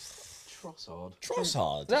 Trossard.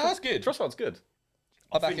 Trossard. No, that's good. Trossard's good.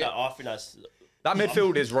 I back think, it. I think that's... That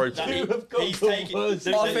midfield is ropey. You have got He's taking...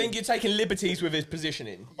 converted. I think you're taking liberties with his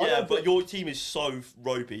positioning. Yeah, but your team is so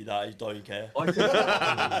ropey that I don't care. I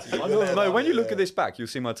think, I know No, when you look at this back, you'll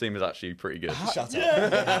see my team is actually pretty good. Shut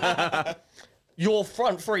up. Your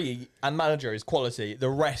front three and manager is quality. The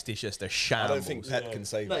rest is just a I shambles. don't think Pep can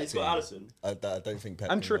save No, that he's team. got Alisson. I don't think Pep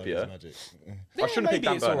And can work Trippier. his magic. Yeah, I shouldn't maybe pick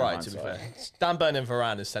Dan it's all Burn on right, to be hindsight. fair. Dan Burn and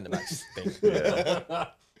Varane as centre-backs stink. Yeah.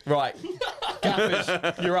 Right.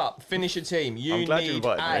 Gaffers, you're up. Finish your team. You I'm glad you need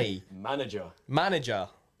invited a me. manager. manager.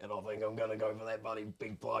 And I think I'm going to go for that buddy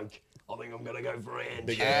big bloke. I think I'm going to go for Ange.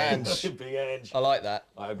 Big Ange. Big Ange. I like that.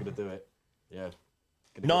 I'm going to do it. Yeah.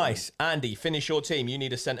 Gonna go Nice. Andy, finish your team. You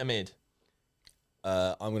need a centre mid.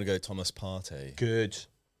 I'm going to go Thomas Partey. Good.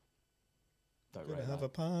 Don't Gonna rate have that. a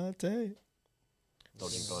party.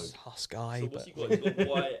 Dodging bloke. Husk guy, So but what's he got? He's got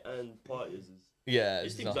White and Parties. yeah.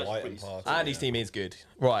 His it's team's not- actually White pretty... and Partey. Andy's team is good.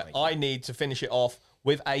 Right. I need to finish it off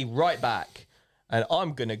with a right back, and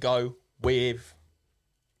I'm gonna go with.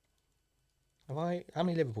 How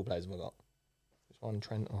many Liverpool players have I got? This one,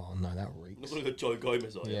 Trent. Oh no, that I'm reeks. not going to go Joe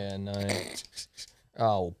Gomez on Yeah, no.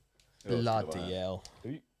 Oh, Who else bloody do I have? hell!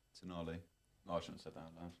 Tonali. No, I shouldn't have said that.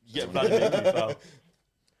 No. Yeah, Vladimir Foul.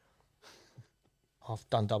 I've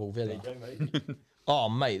done double Villa. There you go, mate. Oh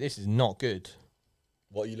mate, this is not good.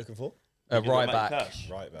 What are you looking for? Right back. Cash.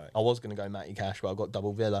 Right back. I was gonna go Matty Cash, but I got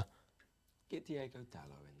double Villa. Get Diego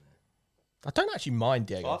Dallo in there. I don't actually mind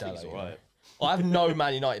Diego I think it's Dallo. all right. I have no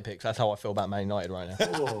Man United picks. That's how I feel about Man United right now.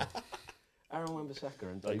 Oh. Aaron Wan-Bissaka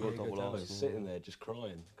and Oh, you got Diego double Dallo Arsenal. sitting there just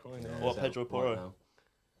crying. Their What, eyes out Pedro right Porro? now.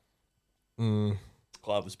 Mm.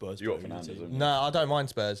 Can't have a Spurs You got player in your Fernandes, team. haven't you? No, I don't mind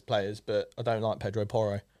Spurs players, but I don't like Pedro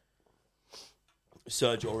Porro.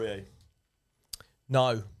 Sergio Aurier.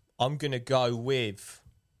 No, I'm going to go with...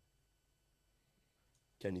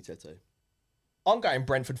 Kenny Tete. I'm going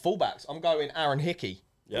Brentford fullbacks. I'm going Aaron Hickey.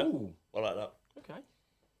 Yeah, Ooh. I like that. Okay.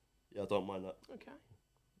 Yeah, I don't mind that. Okay.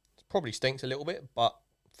 It probably stinks a little bit, but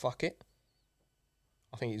fuck it.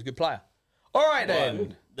 I think he's a good player. All right, then.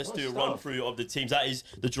 Right, let's Nice do a stuff. run through of the teams. That is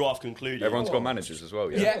the draft concluded. Everyone's got managers as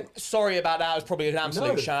well, yeah? Yeah, sorry about that. It was probably an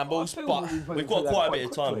absolute No, shambles, I feel but... We've got quite a bit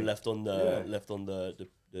of time quickly. left on the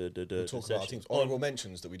We'll talk about our session. teams. Honourable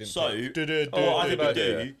mentions that we didn't So, pick. what I think we good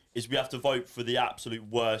do idea. is we have to vote for the absolute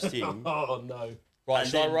worst team Oh, no. Right, and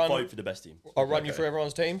shall I then run? vote for the best team. I'll run you Okay. through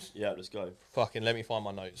everyone's teams. Yeah, let's go. Fucking let me find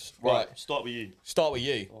my notes. Right, Right, start with you. start with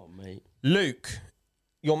you. Oh, mate. Luke,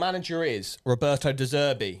 your manager is Roberto De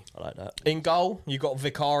Zerbi. I like that. In goal, you got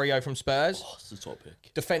Vicario from Spurs. Oh, it's the top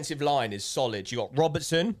pick. Defensive line is solid. You got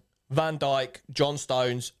Robertson, Van Dijk, John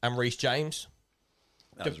Stones, and Reece James.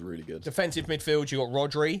 That was really good. Defensive midfield, you got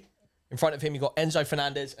Rodri. In front of him, you got Enzo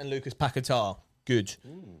Fernandez and Lucas Paquetá. Good.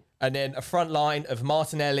 And then a front line of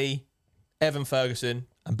Martinelli, Evan Ferguson,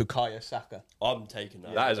 and Bukayo Saka. I'm taking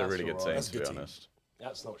that. That is a That's really good alright. team, That's a to be good team. honest.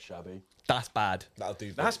 That's not shabby. That's bad. That'll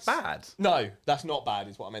do. That's bits. bad. No, that's not bad,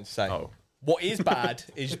 is what I meant to say. Oh. What is bad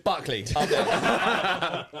is Buckley. Up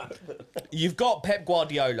there. You've got Pep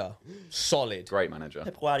Guardiola. Solid. Great manager.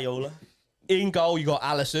 Pep Guardiola. In goal, you got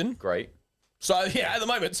Allison. Great. So, yeah, at the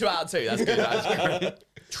moment, 2 out of 2. That's good. That's good.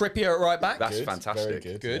 Trippier at right back. That's Good, fantastic.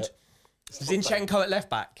 very good. Yeah. Zinchenko at left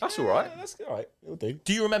back. That's all right. That's all right. It'll do.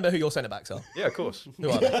 Do you remember who your centre backs are? Yeah, of course. Who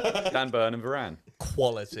are they? Dan Burn and Varane.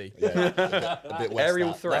 Quality. A bit west,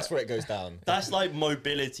 Aerial that. threat. That's where it goes down. That's like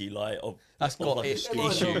mobility, like of That's got like,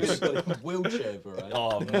 issues. Wheelchair, right?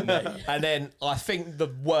 Oh, mate. And then I think the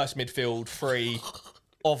worst midfield three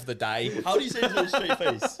of the day. How do you say this with a straight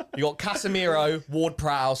face? You got Casemiro,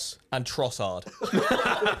 Ward-Prowse, and Trossard.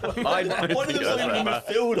 I know. One of them's not even a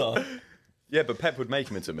midfielder. Yeah, but Pep would make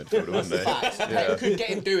him into midfielder, wouldn't they? Facts. They could get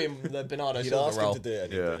him doing the Bernardo You'd Silva ask him role. to do it,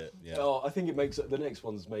 and he'd Yeah. do it. Yeah. Oh, I think it makes the next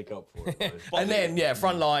ones make up for it. Though. And then, yeah,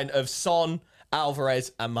 front line of Son,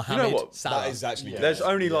 Alvarez, and Mohamed what? Salah. That is actually good. There's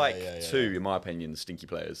only like yeah. two, in my opinion, stinky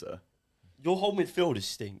players there. Your whole midfield is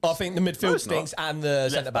stinks. I think the midfield No, it's not. stinks and the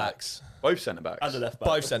centre backs. Both centre backs. And the left back.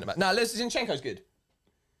 Both centre backs. No, Zinchenko's good.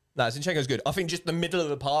 No, Zinchenko's good. I think just the middle of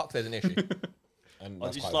the park, there's an issue. And I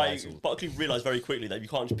that's just quite like vital. Buckley realised very quickly that you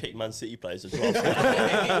can't just pick Man City players as well.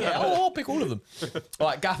 Yeah, I'll pick all of them. All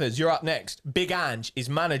right, Gaffers, you're up next. Big Ange is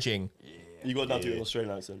managing You got to do an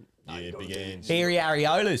Australian accent. Yeah, big age. Eerie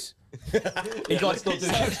Areolas. He got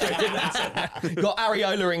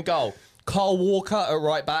Areola in goal. Carl Walker at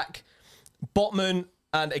right back. Botman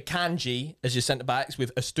and Akanji as your centre backs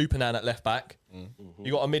with Estupinan at left back.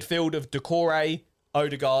 You got a midfield of Decore,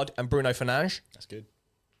 Odegaard, and Bruno Fernandes. That's good.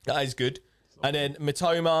 That is good. And then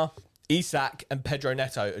Mitoma, Isak, and Pedro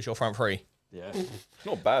Neto as your front three. Yeah.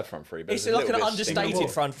 Not bad front three, but It's a like little an bit stinky.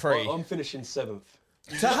 understated front three. I'm finishing 7th.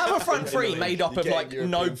 To have a front three made up of getting like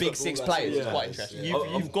European no big football, six that's players is it. quite Yeah. interesting.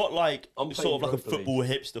 You've got like I'm sort of like a playing football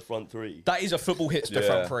hipster front three. That is a football hipster Yeah.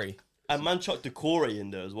 front three. And man chucked Decore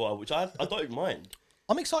in there as well, which I don't even mind.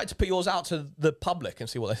 I'm excited to put yours out to the public and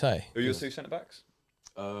see what they say. Who are your two centre backs?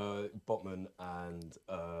 Botman and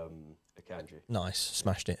Akanji. Nice,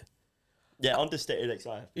 smashed it. Yeah, understated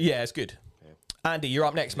excited. Yeah, it's good. Andy, you're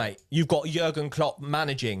up next, mate. You've got Jurgen Klopp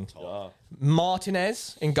managing. Ah.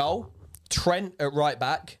 Martinez in goal. Trent at right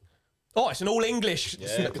back. Oh, it's an all English.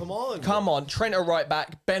 Yeah, come on. Come on. Trent at right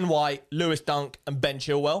back. Ben White, Lewis Dunk, and Ben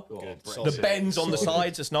Chilwell. The Bens on the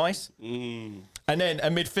sides. That's nice. And then a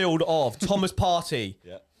midfield of Thomas Partey,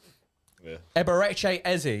 Yeah. Yeah. Ebereche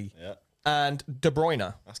Eze, Yeah. and De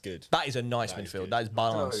Bruyne. That's good. That is a nice That is midfield. good. That is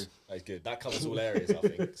balanced. That is good. That covers all areas, I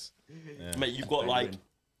think. Mate, you've got like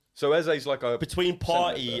So Eze's like a between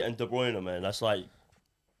Party centre and De Bruyne, man, that's like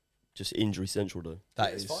just injury central though.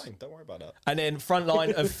 That It's is. fine. Don't worry about that. And then front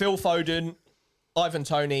line of Phil Foden, Ivan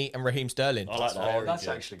Toney, and Raheem Sterling. I like that. Very that's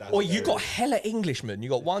good. actually That's Or good. you got hella Englishmen. You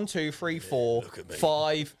got 1, 2, 3, 4,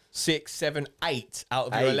 5, 6, 7, 8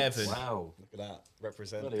 out of your 11. Wow. Look at that.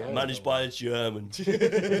 Represent. Bloody hell. Managed by a German.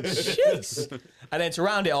 Jeez. And then to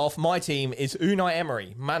round it off, my team is Unai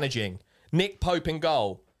Emery managing. Nick Pope in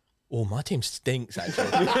goal. Oh, my team stinks, actually.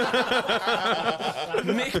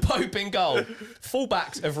 Nick Pope in goal.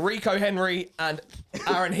 Fullbacks of Rico Henry and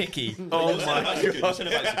Aaron Hickey. Oh my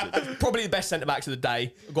god. Probably the best centre-backs of the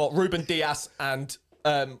day. We've got Ruben Diaz and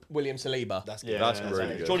William Saliba. That's Yeah. good. That's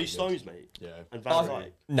really good. Johnny Stones, mate. Yeah. And Van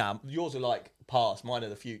Dijk. Nah, yours are like past, mine are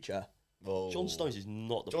the future. Oh. John Stones is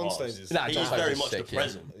not the John past. Stones is. Nah, He's John Stones very is much sick, the yeah.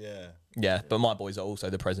 present. Yeah. Yeah, but my boys are also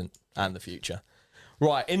the present and the future.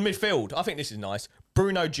 Right, in midfield, I think this is nice.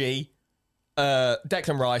 Bruno G,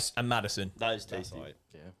 Declan Rice, and Maddison. That is tasty. Right.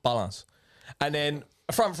 Balance. And then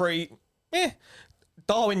a front three,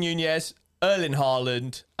 Darwin Nunez, Erling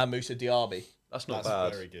Haaland, and Moussa Diaby. That's not That's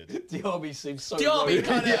bad. very good. Diaby seems so Diaby, low.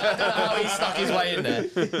 kind of, I don't know how he stuck his way in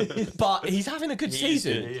there. But he's having a good He is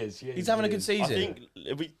season. good. He is. He's having a good I season. think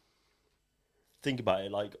if we think about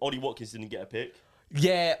it, like Ollie Watkins didn't get a pick.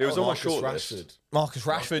 Yeah, It was on my Marcus short list. Rashford. Marcus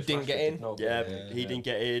Rashford didn't get in. Yeah, he didn't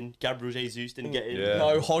get in. Gabriel Jesus didn't get in. Yeah.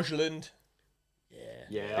 No, Hojlund.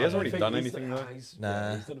 Yeah, He hasn't really done anything, though.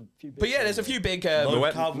 Nah. He's done a few But yeah, there's a few big...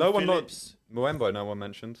 Calvin no one Phillips. Moembo, no one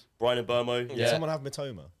mentioned. Brian Burmo. Did Yeah. someone have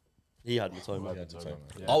Matoma? He had Matoma. Yeah,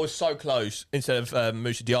 Matoma. I was so close. Instead of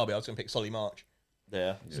Moussa Diaby, I was going to pick Solly March.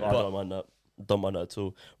 Yeah, so I don't mind that. Don't mind that at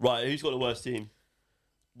all. Right, who's got the worst team?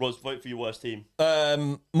 Ros, vote for your worst team.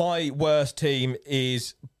 My worst team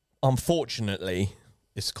is, unfortunately,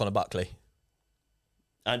 it's Connor Buckley.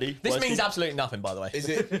 Andy? This worst means team? absolutely nothing, by the way. Is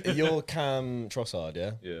it your Cam Trossard,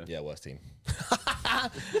 yeah? Yeah. Yeah, worst team.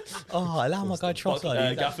 Oh, I love my guy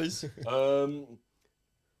Trossard. Gaffers. Who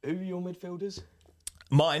are your midfielders?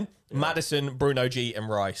 Mine, Madison, Bruno G, and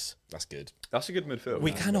Rice. That's good. That's a good midfield.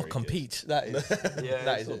 We cannot very good. compete. That is. Yeah,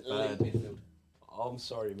 That it's is not bad. I'm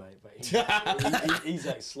sorry, mate, but he's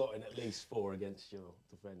like slotting at least 4 against your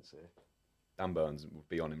defence here. Dan Burns would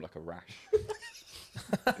be on him like a rash.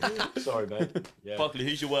 Sorry, mate. Yeah. Buckley,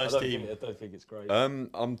 who's your I worst don't, team? think, I don't think it's great.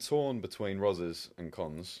 I'm torn between Roz's and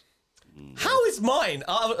Cons. How is mine?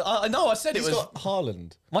 I know I said He's it was. got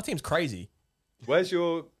Haaland. My team's crazy. Where's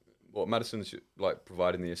your Madison's like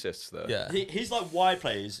providing the assists there? Yeah. His like wide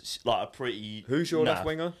players like are pretty. Who's your left naff.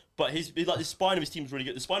 winger? But his like the spine of his team is really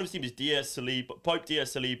good. The spine of his team is Pope,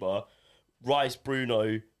 Diaz, Saliba, Rice,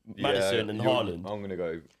 Bruno, Madison, and Haaland. I'm gonna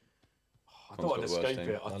go. I thought I'd Con's got the worst escape team.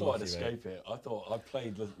 it. I thought I'd escape it. I thought I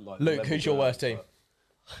played like. Luke, level who's your ground, worst team?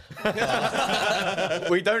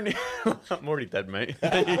 We don't. I'm already dead, mate. You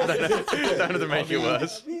don't have to make it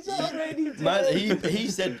worse. He's already dead. Man, he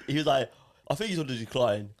said he was like, I think he's on the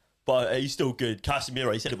decline, but he's still good.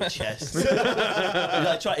 Casemiro, he said it with chest. he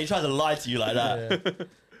tried to lie to you like that.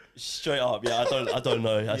 Straight up, yeah. I don't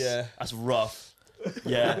know. That's rough.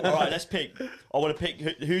 Yeah. All right, let's pick. I want to pick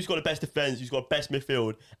who's got the best defense, who's got the best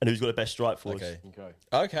midfield, and who's got the best strike force. Okay. Okay.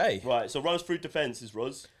 Okay. Right. So run us through defenses,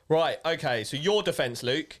 Roz. Right. Okay. So your defense,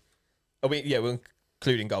 Luke. We're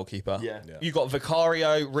including goalkeeper. Yeah. You got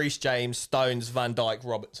Vicario, Reece James, Stones, Van Dijk,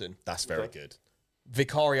 Robertson. That's very good.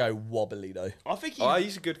 Vicario wobbly though. I think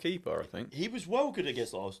He's a good keeper, I think. he was well good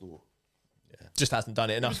against Arsenal. Just hasn't done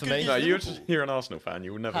it enough for me. No, you're an Arsenal fan.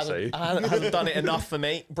 You would never say. Hasn't done it enough for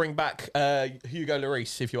me. Bring back Hugo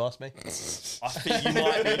Lloris, if you ask me. I think you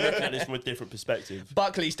might be looking at this from a different perspective.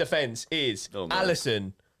 Buckley's defence is Oh, no.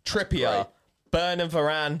 Alisson, Trippier, Burnham,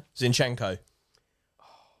 Varane, Zinchenko.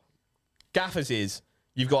 Gaffers is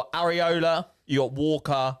you've got Areola, you got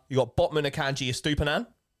Walker, you got Botman, Akanji, Estupinan.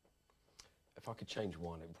 If I could change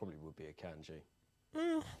one, it probably would be a Kanji.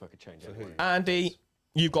 If I could change anyone. Andy,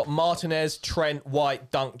 you've got Martinez, Trent, White,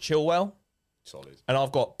 Dunk, Chilwell. Solid. And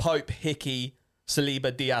I've got Pope, Hickey,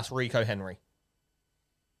 Saliba, Diaz, Rico, Henry.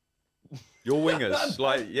 Your wingers,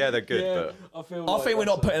 they're good, but I feel. I like think we're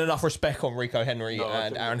not that's putting enough respect on Rico Henry No, I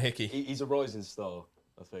and think Aaron Hickey. He's a rising star,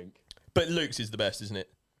 I think. But Luke's is the best, isn't it?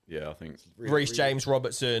 yeah, I think. Reece James,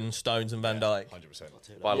 Robertson, Stones, and Van Dijk. 100%.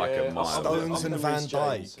 I like a Yeah, mile. Stones other and than Van Reece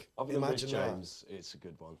James- Dijk. Other than Reece Imagine that. James, it's a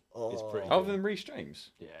good one. It's pretty. Other good. than Reece James.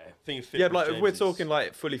 Yeah. I think fit Yeah, Reece but like, James we're is- talking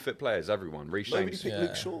like fully fit players. Everyone. Reece Nobody James. picked Yeah.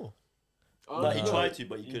 Luke Shaw. Like, he tried to,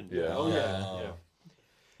 but he couldn't. Yeah. Oh yeah.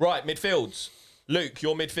 Right, midfields. Luke,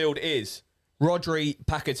 your midfield is Rodri,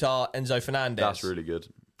 Paquetá, Enzo Fernandez. That's really good.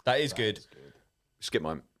 That is good. Skip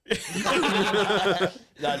mine.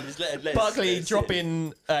 Nah, just let Buckley it sit.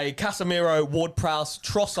 dropping a Casemiro, Ward-Prowse,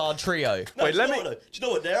 Trossard trio. No, Wait, do let you me- know what, though? Do you know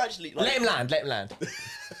what? They're actually like. Let him land, let him land.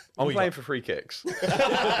 I'm playing for free kicks.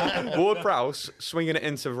 Ward-Prowse swinging it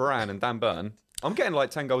into Varane and Dan Burn. I'm getting like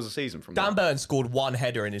 10 goals a season from Dan that. Burns scored one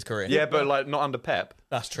header in his career. Yeah, but like not under Pep.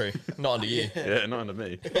 That's true. Not under you. Yeah, not under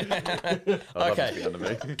me. I'd love Okay. it to be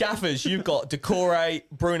under me. Gaffers, you've got Decore,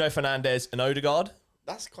 Bruno Fernandes, and Odegaard.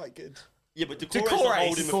 That's quite good. Yeah, but Decore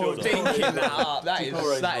is a Decore holding midfielder. stinking that up. That is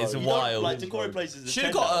Decore's wild. wild. You don't- Like Decore plays as a Should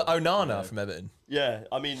have 10 got now. Onana from Everton. Yeah,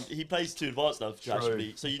 I mean he plays too advanced now to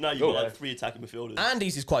actually. So you've got like 3 attacking midfielders.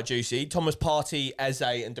 Andy's is quite juicy. Thomas Partey, Eze,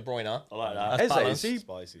 and De Bruyne. I like that. That's Eze, balanced. is he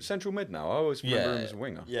Spicy. central mid now? I always remember Yeah. him as a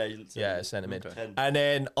winger. Yeah, Yeah, centre mid. Okay. 10. And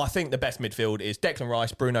then I think the best midfield is Declan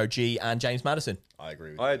Rice, Bruno G, and James Madison. I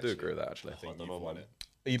agree with I you. do agree with that actually. I think don't you've know, won man. it.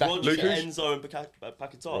 Are you back? Rodri, Luke, who's- Enzo, and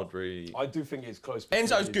Paquetá. Rodri. I do think it's close. between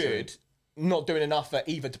Enzo's you two. good. Not doing enough for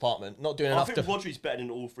either department. Not doing I enough think to. Rodri's better than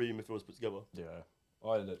all 3 midfielders put together. Yeah,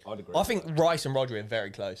 I'd agree. I think Rice and Rodri are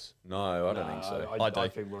very close. No, I don't think so. I do. I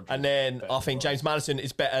think Rodri's And then better I think than James Madison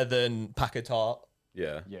is better than Paquetá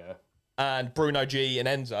Yeah. Rice. Yeah. and Bruno G and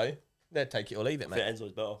Enzo. They'd take it or leave it, I think mate.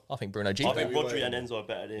 Enzo's better. I think Bruno G. I think we Rodri were- and Enzo are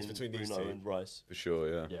better than between these Bruno two. and Rice. For sure,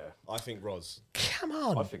 yeah. Yeah. I think Roz. Come I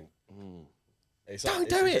on. think. It's Don't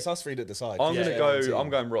do it. It's us three that decide. I'm Yeah, gonna yeah, go. team. I'm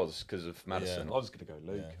going Roz because of Madison. I was gonna go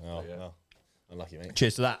Luke. Yeah. but Oh, yeah. no. Unlucky, mate.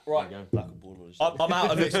 Cheers to that. Right. There you Black and Bournemouth. I'm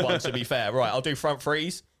out of this one, to be fair. Right, I'll do front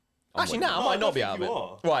threes. Actually, with no, I you. might No, I not be don't out of think it.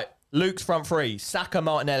 you are. Right, Luke's front three. Saka,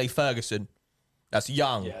 Martinelli, Ferguson. That's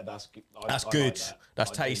young. Yeah, that's good. That's I good. Like that.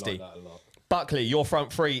 That's I do like tasty. that a lot. Buckley, your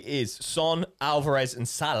front three is Son, Alvarez, and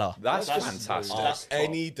Salah. That's That's- fantastic. that's top.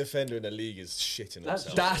 Any defender in the league is shitting That's-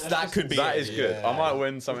 themselves. That could be That it. is good. I might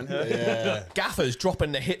win something here. Yeah. Gaffers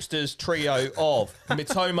dropping the hipsters trio of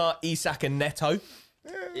Mitoma, Isak, and Neto.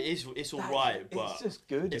 It's all right, but It's just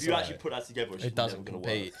good. if you actually put that together, it's It doesn't never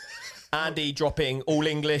gonna compete. Andy dropping all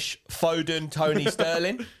English, Foden, Tony,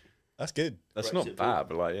 Sterling. That's good. That's Brexit not bad,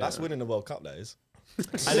 but like, yeah. That's winning the World Cup, that is. And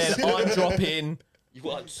then I'm dropping You've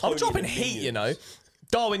got like I'm Tony dropping and heat, minions. you know.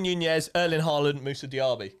 Darwin Nunez, Erling Haaland, Musa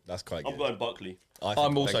Diaby. That's quite good. I'm going Buckley. I think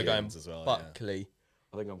I'm also Bellingham going as well. Buckley.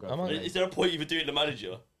 I think I'm going. Am for I? Luke. Is there a point even doing the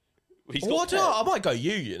manager? He's got Well, I don't know. Pep. I might go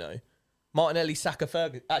you know. Martinelli, Saka,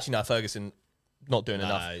 Ferguson. Actually, no, Ferguson. not doing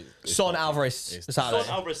enough. it's Son, not- Alvarez, it's- Salah.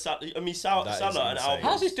 Son, Alvarez, Salah and That is Alvarez. insane.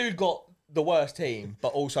 How's this dude got the worst team, but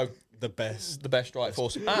also The best. the best strike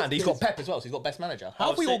force? And he's got Pep as well, so he's got best manager. How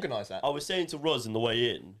have we organised that? I was saying to Roz on the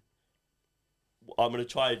way in, I'm going to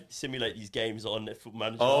try and simulate these games on Football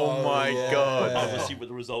Manager. Oh my yeah. god. I'm going to see what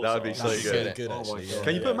the results That are. would be so That's good. good. Good, Oh my actually. God.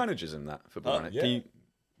 Can you Yeah. put managers in that football manager? yeah. Can you?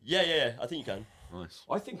 Yeah, I think you can. Nice.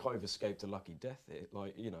 I think I've escaped a lucky death here.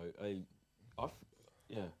 Like, you know,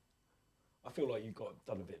 I feel like you got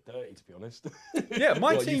done a bit dirty, to be honest. Yeah,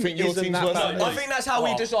 my What, you team think your isn't team's that worse bad. than I mine? think that's how we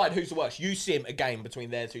Oh. decide who's the worst. You sim a game between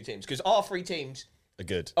their two teams because our three teams Are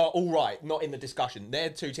good. are all right, not in the discussion. Their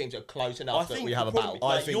two teams are close I enough that think we have a the problem- battle.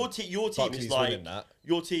 I like, think your team Buckley's is like winning that.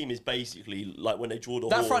 your team is basically like when they draw the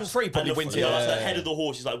That horse. front three and probably the- wins yeah, it. like, the Yeah. head of the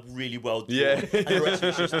horse is like really well drawn. Yeah. And the rest of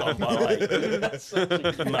it's just done by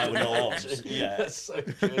like man with no arms. Yeah, That's so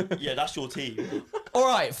good. yeah, that's your team. All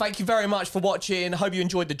right, thank you very much for watching. Hope you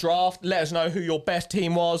enjoyed the draft. Let us know who your best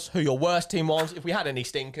team was, who your worst team was, if we had any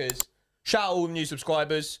stinkers. Shout out all the new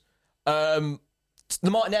subscribers. The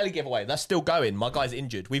Martinelli giveaway, that's still going. My guy's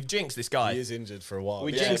injured. We've jinxed this guy. He is injured for a while.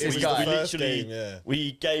 We Yeah, jinxed it this was guy. the We first literally, game, yeah.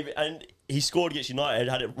 we gave it, and he scored against United,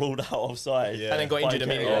 had it ruled out offside, Yeah. And then got injured By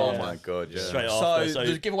immediately. Kane, Oh yeah. my god, yeah. Straight So after.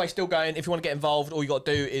 the giveaway's still going. If you want to get involved, all you got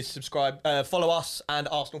to do is subscribe, follow us and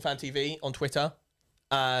Arsenal Fan TV on Twitter,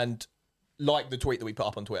 and like the tweet that we put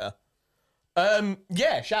up on Twitter.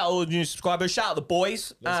 Yeah, shout out all the new subscribers. Shout out the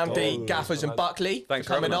boys, Andy, go. Gaffers, and Buckley Thanks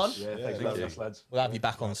for for coming having on. us. Yeah, thanks lovely. for us, lads. We'll have you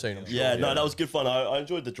back on soon. I'm sure. Yeah, no, that was good fun. I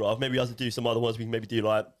enjoyed the draft. Maybe we have to do some other ones. We can maybe do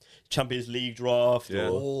like Champions League draft Yeah.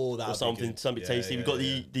 Oh, that'd or be something, good. something Yeah, tasty. yeah, We've got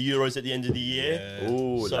yeah. the Euros at the end of the year. Yeah.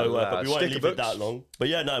 Ooh, So, but we won't sticker leave it books. that long. But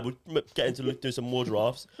yeah, no, we'll get into do some more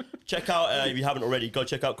drafts. Check out, if you haven't already, go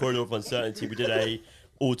check out Corridor of Uncertainty. We did a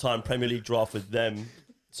all-time Premier League draft with them.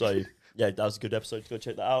 So yeah, that was a good episode. Go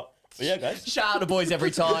check that out. But yeah, guys. Shout out the boys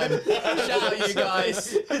every time. Shout out you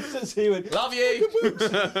guys. Love you.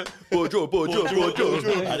 Ball, draw.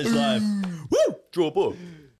 That is live. Draw ball.